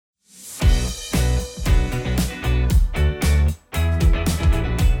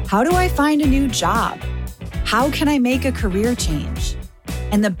How do I find a new job? How can I make a career change?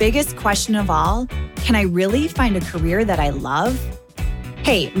 And the biggest question of all, can I really find a career that I love?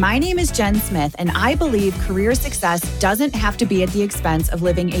 Hey, my name is Jen Smith, and I believe career success doesn't have to be at the expense of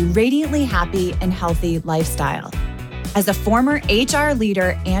living a radiantly happy and healthy lifestyle. As a former HR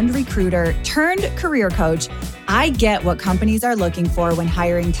leader and recruiter turned career coach, I get what companies are looking for when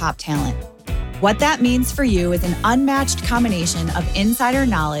hiring top talent. What that means for you is an unmatched combination of insider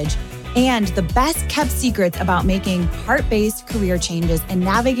knowledge and the best kept secrets about making heart-based career changes and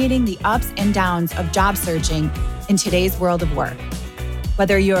navigating the ups and downs of job searching in today's world of work.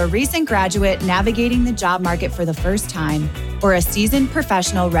 Whether you're a recent graduate navigating the job market for the first time or a seasoned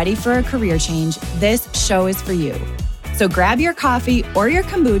professional ready for a career change, this show is for you. So grab your coffee or your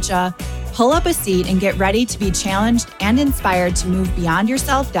kombucha, pull up a seat, and get ready to be challenged and inspired to move beyond your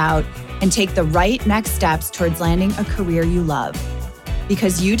self-doubt and take the right next steps towards landing a career you love.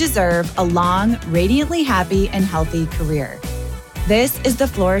 Because you deserve a long, radiantly happy and healthy career. This is the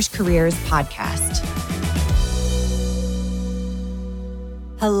Flourish Careers Podcast.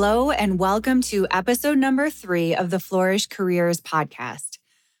 Hello, and welcome to episode number 3 of the Flourish Careers Podcast.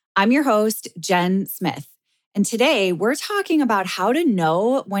 I'm your host, Jen Smith. And today we're talking about how to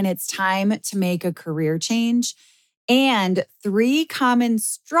know when it's time to make a career change and 3 common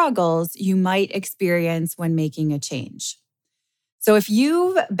struggles you might experience when making a change. So if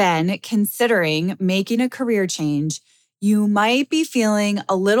you've been considering making a career change, you might be feeling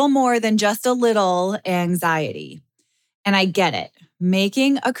a little more than just a little anxiety. And I get it.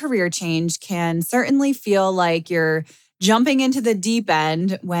 Making a career change can certainly feel like you're jumping into the deep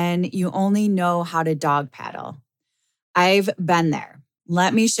end when you only know how to dog paddle. I've been there.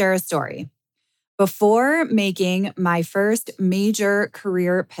 Let me share a story. Before making my first major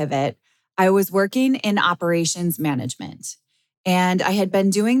career pivot, I was working in operations management, and I had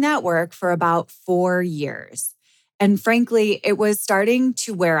been doing that work for about 4 years. And frankly, it was starting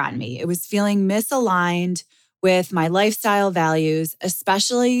to wear on me. It was feeling misaligned with my lifestyle values,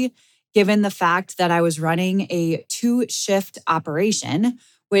 especially given the fact that I was running a 2-shift operation,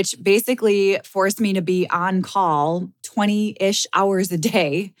 which basically forced me to be on call 20-ish hours a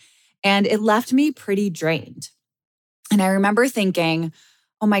day. And it left me pretty drained. And I remember thinking,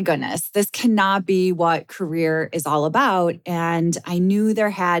 oh my goodness, this cannot be what career is all about. And I knew there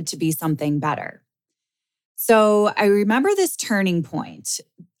had to be something better. So I remember this turning point.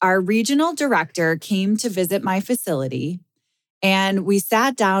 Our regional director came to visit my facility, and we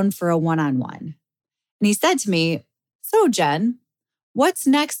sat down for a one-on-one. And he said to me, "So Jen, what's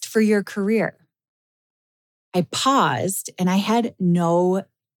next for your career?" I paused and I had no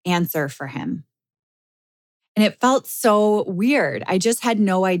answer for him. And it felt so weird. I just had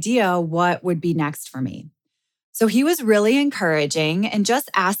no idea what would be next for me. So he was really encouraging and just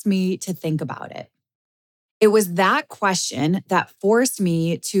asked me to think about it. It was that question that forced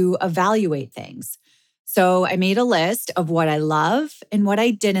me to evaluate things. So I made a list of what I love and what I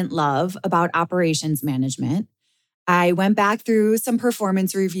didn't love about operations management. I went back through some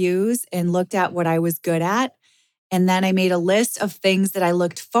performance reviews and looked at what I was good at. And then I made a list of things that I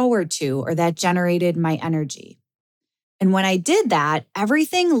looked forward to or that generated my energy. And when I did that,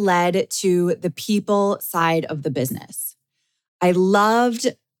 everything led to the people side of the business. I loved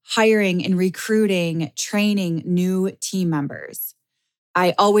hiring and recruiting, training new team members.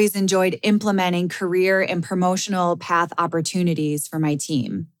 I always enjoyed implementing career and promotional path opportunities for my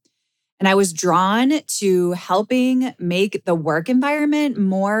team. And I was drawn to helping make the work environment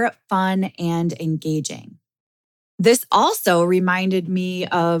more fun and engaging. This also reminded me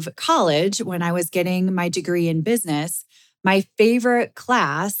of college when I was getting my degree in business. My favorite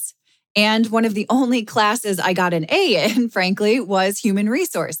class, and one of the only classes I got an A in, frankly, was human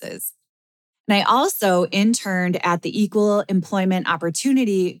resources. And I also interned at the Equal Employment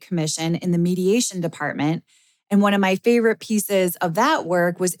Opportunity Commission in the mediation department. And one of my favorite pieces of that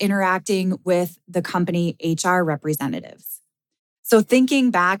work was interacting with the company HR representatives. So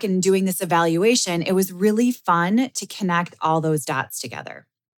thinking back and doing this evaluation, it was really fun to connect all those dots together.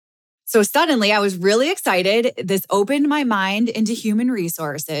 So suddenly I was really excited. This opened my mind into human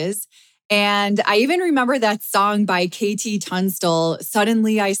resources. And I even remember that song by KT Tunstall,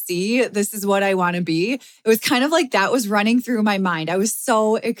 "Suddenly I See, This Is What I Want to Be." It was kind of like that was running through my mind. I was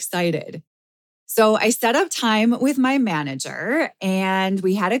so excited. So I set up time with my manager and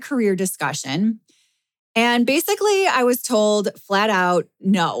we had a career discussion. And basically, I was told flat out,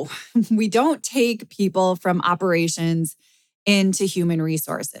 no, we don't take people from operations into human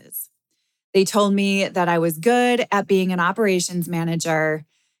resources. They told me that I was good at being an operations manager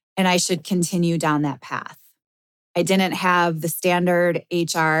and I should continue down that path. I didn't have the standard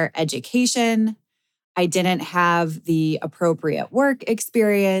HR education. I didn't have the appropriate work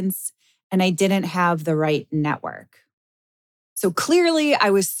experience, and I didn't have the right network. So clearly, I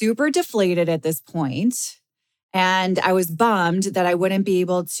was super deflated at this point, and I was bummed that I wouldn't be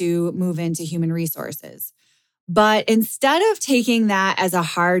able to move into human resources. But instead of taking that as a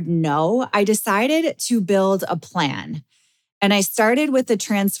hard no, I decided to build a plan. And I started with the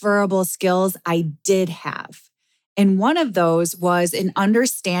transferable skills I did have. And one of those was an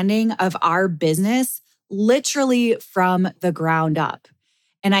understanding of our business literally from the ground up.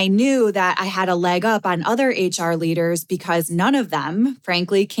 And I knew that I had a leg up on other HR leaders because none of them,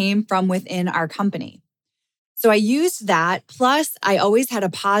 frankly, came from within our company. So I used that. Plus, I always had a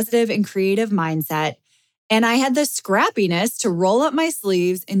positive and creative mindset. And I had the scrappiness to roll up my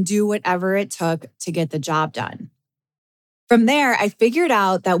sleeves and do whatever it took to get the job done. From there, I figured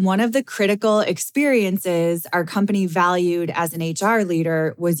out that one of the critical experiences our company valued as an HR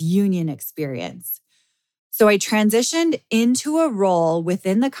leader was union experience. So I transitioned into a role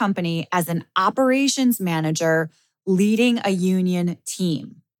within the company as an operations manager leading a union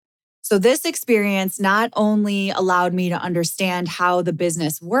team. So this experience not only allowed me to understand how the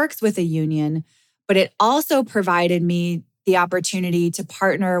business works with a union, but it also provided me the opportunity to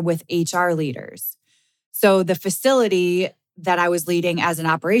partner with HR leaders. So the facility that I was leading as an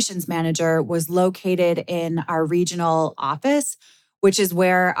operations manager was located in our regional office, which is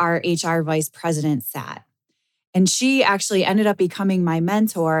where our HR vice president sat. And she actually ended up becoming my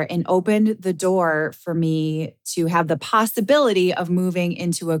mentor and opened the door for me to have the possibility of moving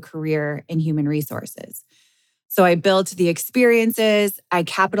into a career in human resources. So I built the experiences, I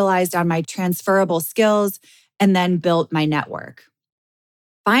capitalized on my transferable skills, and then built my network.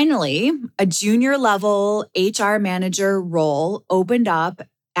 Finally, a junior level HR manager role opened up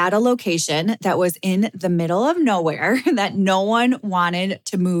at a location that was in the middle of nowhere that no one wanted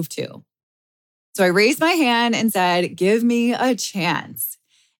to move to. So I raised my hand and said, give me a chance.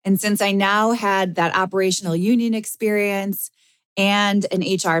 And since I now had that operational union experience and an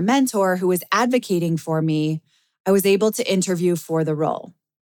HR mentor who was advocating for me, I was able to interview for the role,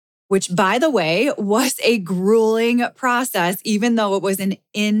 which, by the way, was a grueling process, even though it was an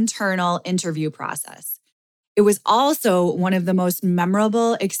internal interview process. It was also one of the most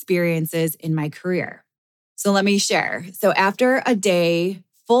memorable experiences in my career. So let me share. So after a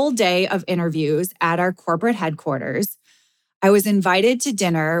full day of interviews at our corporate headquarters, I was invited to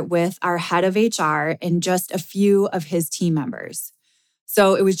dinner with our head of HR and just a few of his team members.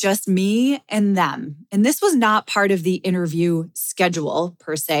 So it was just me and them. And this was not part of the interview schedule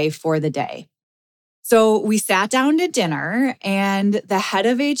per se for the day. So we sat down to dinner and the head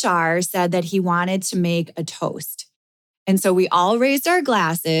of HR said that he wanted to make a toast. And so we all raised our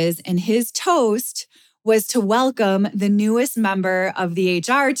glasses and his toast was to welcome the newest member of the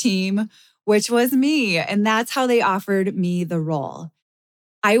HR team, which was me. And that's how they offered me the role.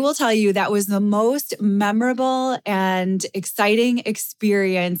 I will tell you that was the most memorable and exciting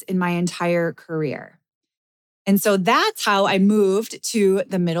experience in my entire career. And so that's how I moved to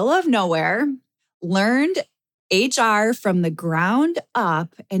the middle of nowhere, learned HR from the ground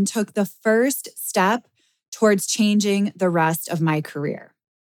up, and took the first step towards changing the rest of my career.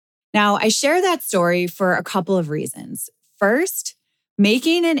 Now, I share that story for a couple of reasons. First,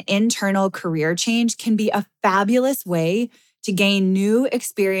 making an internal career change can be a fabulous way to gain new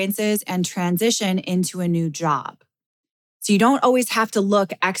experiences and transition into a new job. So you don't always have to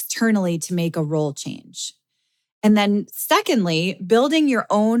look externally to make a role change. And then secondly, building your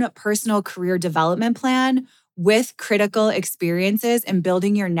own personal career development plan with critical experiences and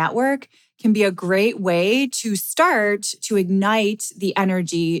building your network can be a great way to start to ignite the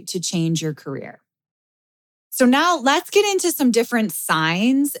energy to change your career. So now let's get into some different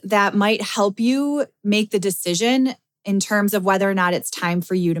signs that might help you make the decision in terms of whether or not it's time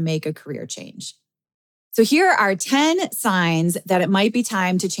for you to make a career change. So here are 10 signs that it might be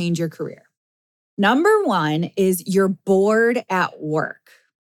time to change your career. Number 1 is you're bored at work.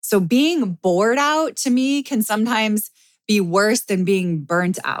 So being bored out to me can sometimes be worse than being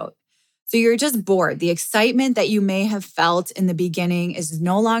burnt out. So you're just bored. The excitement that you may have felt in the beginning is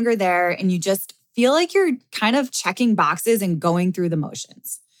no longer there, and you just feel like you're kind of checking boxes and going through the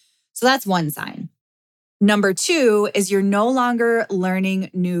motions. So that's one sign. Number 2 is you're no longer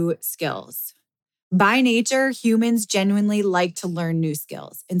learning new skills. By nature, humans genuinely like to learn new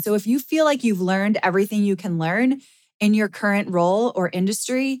skills. And so if you feel like you've learned everything you can learn in your current role or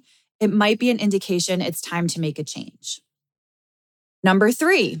industry, it might be an indication it's time to make a change. Number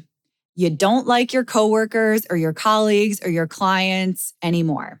 3, you don't like your coworkers or your colleagues or your clients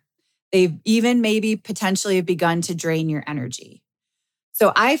anymore. They've even maybe potentially have begun to drain your energy.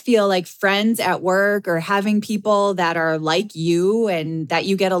 So I feel like friends at work or having people that are like you and that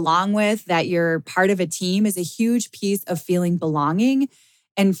you get along with, that you're part of a team is a huge piece of feeling belonging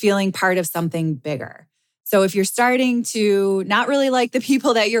and feeling part of something bigger. So if you're starting to not really like the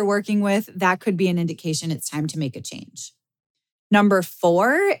people that you're working with, that could be an indication it's time to make a change. Number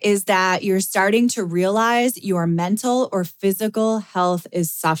 4 is that you're starting to realize your mental or physical health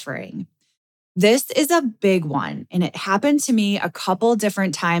is suffering. This is a big one, and it happened to me a couple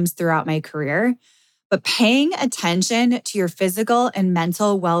different times throughout my career. But paying attention to your physical and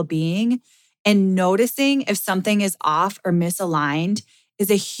mental well-being and noticing if something is off or misaligned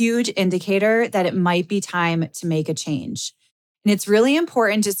is a huge indicator that it might be time to make a change. And it's really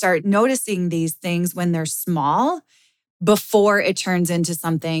important to start noticing these things when they're small before it turns into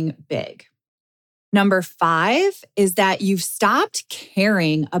something big. Number 5 is that you've stopped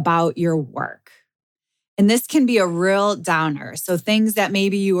caring about your work. And this can be a real downer. So things that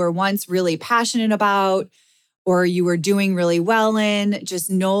maybe you were once really passionate about or you were doing really well in just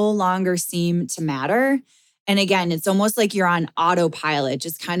no longer seem to matter. And again, it's almost like you're on autopilot,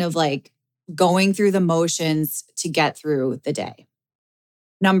 just kind of like going through the motions to get through the day.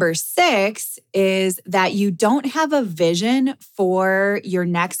 Number 6 is that you don't have a vision for your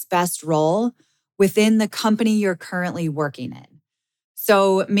next best role within the company you're currently working in.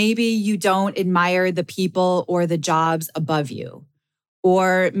 So maybe you don't admire the people or the jobs above you.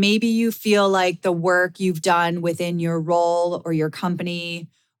 Or maybe you feel like the work you've done within your role or your company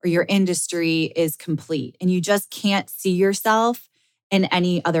or your industry is complete and you just can't see yourself in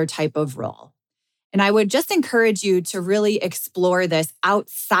any other type of role. And I would just encourage you to really explore this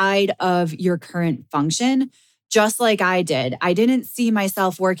outside of your current function, just like I did. I didn't see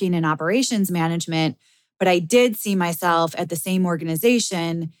myself working in operations management, but I did see myself at the same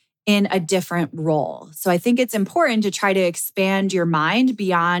organization in a different role. So I think it's important to try to expand your mind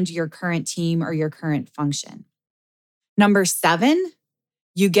beyond your current team or your current function. Number 7,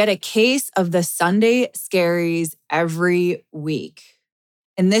 you get a case of the Sunday scaries every week.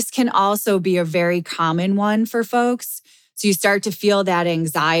 And this can also be a very common one for folks. So you start to feel that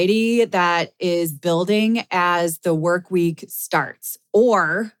anxiety that is building as the work week starts.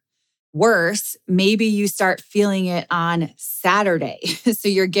 Or worse, maybe you start feeling it on Saturday. So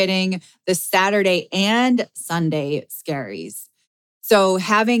you're getting the Saturday and Sunday scaries. So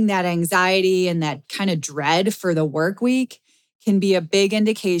having that anxiety and that kind of dread for the work week can be a big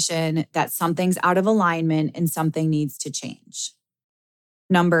indication that something's out of alignment and something needs to change.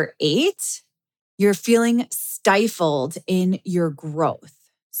 Number 8, you're feeling stifled in your growth.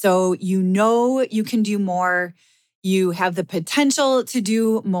 So you know you can do more, you have the potential to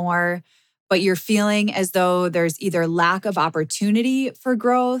do more, but you're feeling as though there's either lack of opportunity for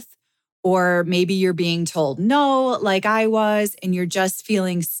growth, or maybe you're being told no, like I was, and you're just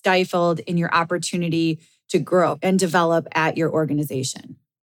feeling stifled in your opportunity to grow and develop at your organization.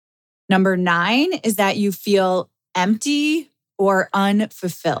 Number 9 is that you feel empty or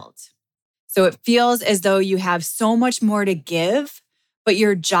unfulfilled. So it feels as though you have so much more to give, but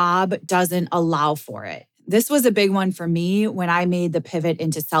your job doesn't allow for it. This was a big one for me when I made the pivot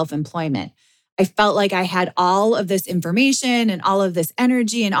into self-employment. I felt like I had all of this information and all of this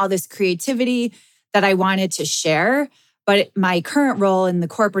energy and all this creativity that I wanted to share, but my current role in the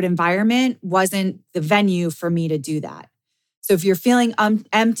corporate environment wasn't the venue for me to do that. So if you're feeling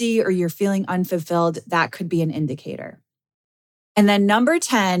empty or you're feeling unfulfilled, that could be an indicator. And then number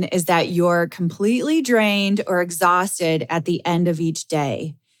 10 is that you're completely drained or exhausted at the end of each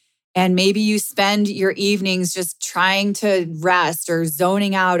day. And maybe you spend your evenings just trying to rest or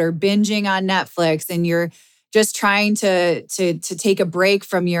zoning out or binging on Netflix, and you're just trying to take a break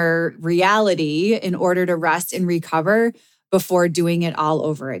from your reality in order to rest and recover before doing it all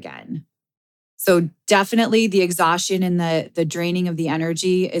over again. So definitely the exhaustion and the draining of the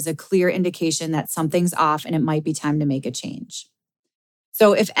energy is a clear indication that something's off and it might be time to make a change.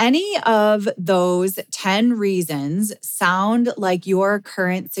 So if any of those 10 reasons sound like your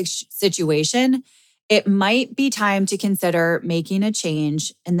current situation, it might be time to consider making a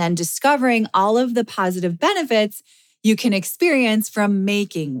change and then discovering all of the positive benefits you can experience from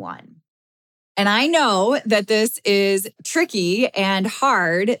making one. And I know that this is tricky and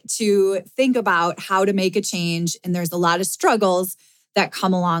hard to think about how to make a change, and there's a lot of struggles that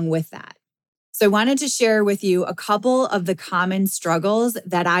come along with that. So I wanted to share with you a couple of the common struggles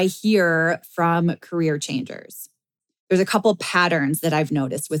that I hear from career changers. There's a couple patterns that I've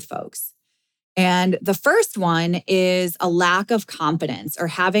noticed with folks. And the first one is a lack of confidence or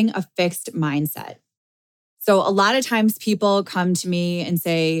having a fixed mindset. So a lot of times people come to me and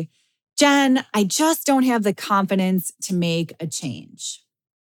say, Jen, I just don't have the confidence to make a change.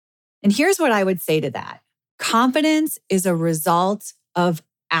 And here's what I would say to that. Confidence is a result of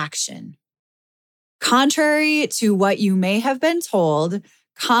action. Contrary to what you may have been told,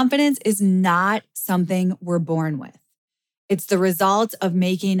 confidence is not something we're born with. It's the result of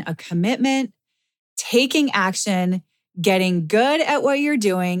making a commitment, taking action, getting good at what you're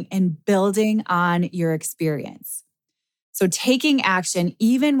doing, and building on your experience. So taking action,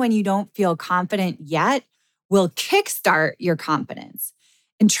 even when you don't feel confident yet, will kickstart your confidence.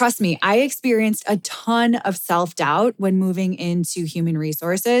 And trust me, I experienced a ton of self-doubt when moving into human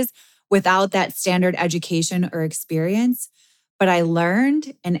resources without that standard education or experience. But I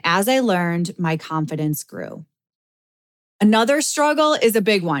learned, and as I learned, my confidence grew. Another struggle is a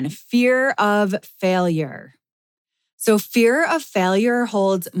big one, fear of failure. So fear of failure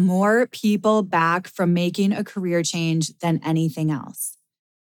holds more people back from making a career change than anything else.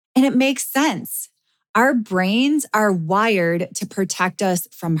 And it makes sense. Our brains are wired to protect us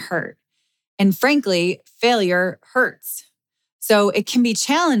from hurt. And frankly, failure hurts. So it can be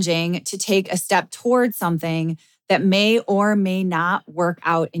challenging to take a step towards something that may or may not work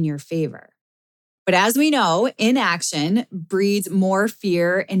out in your favor. But as we know, inaction breeds more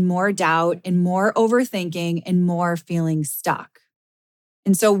fear and more doubt and more overthinking and more feeling stuck.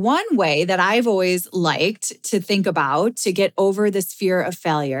 And so one way that I've always liked to think about to get over this fear of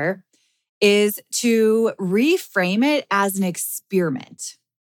failure is to reframe it as an experiment.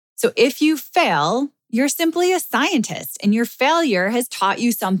 So if you fail, you're simply a scientist and your failure has taught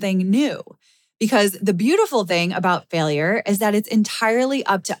you something new. Because the beautiful thing about failure is that it's entirely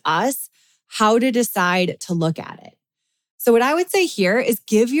up to us how to decide to look at it. So what I would say here is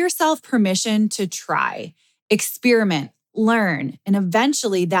give yourself permission to try, experiment, learn, and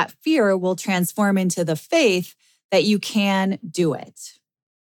eventually that fear will transform into the faith that you can do it.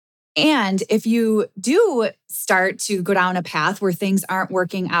 And if you do start to go down a path where things aren't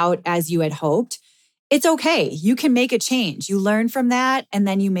working out as you had hoped, it's okay. You can make a change. You learn from that and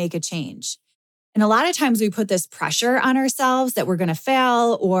then you make a change. And a lot of times we put this pressure on ourselves that we're going to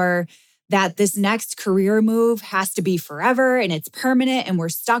fail or that this next career move has to be forever and it's permanent and we're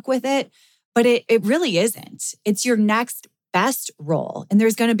stuck with it. But it really isn't. It's your next best role. And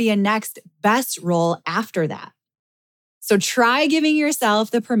there's going to be a next best role after that. So try giving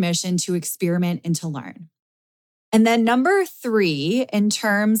yourself the permission to experiment and to learn. And then number 3, in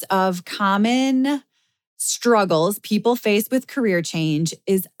terms of common struggles people face with career change,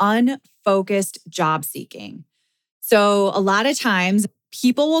 is unfocused job seeking. So a lot of times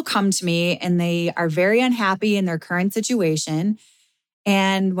people will come to me and they are very unhappy in their current situation.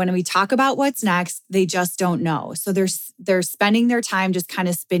 And when we talk about what's next, they just don't know. So they're spending their time just kind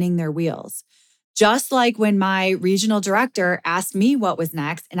of spinning their wheels. Just like when my regional director asked me what was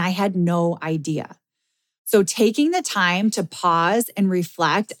next and I had no idea. So taking the time to pause and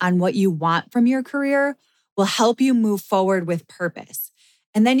reflect on what you want from your career will help you move forward with purpose.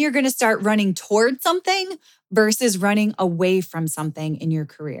 And then you're going to start running towards something versus running away from something in your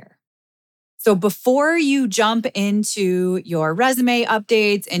career. So before you jump into your resume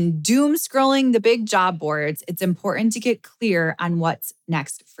updates and doom scrolling the big job boards, it's important to get clear on what's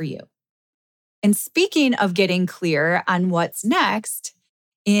next for you. And speaking of getting clear on what's next,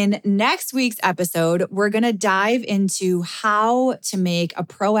 in next week's episode, we're going to dive into how to make a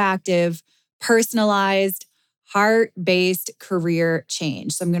proactive, personalized, heart-based career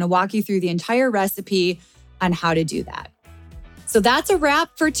change. So I'm going to walk you through the entire recipe on how to do that. So that's a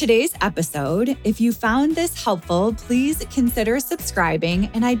wrap for today's episode. If you found this helpful, please consider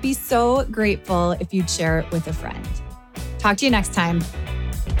subscribing, and I'd be so grateful if you'd share it with a friend. Talk to you next time.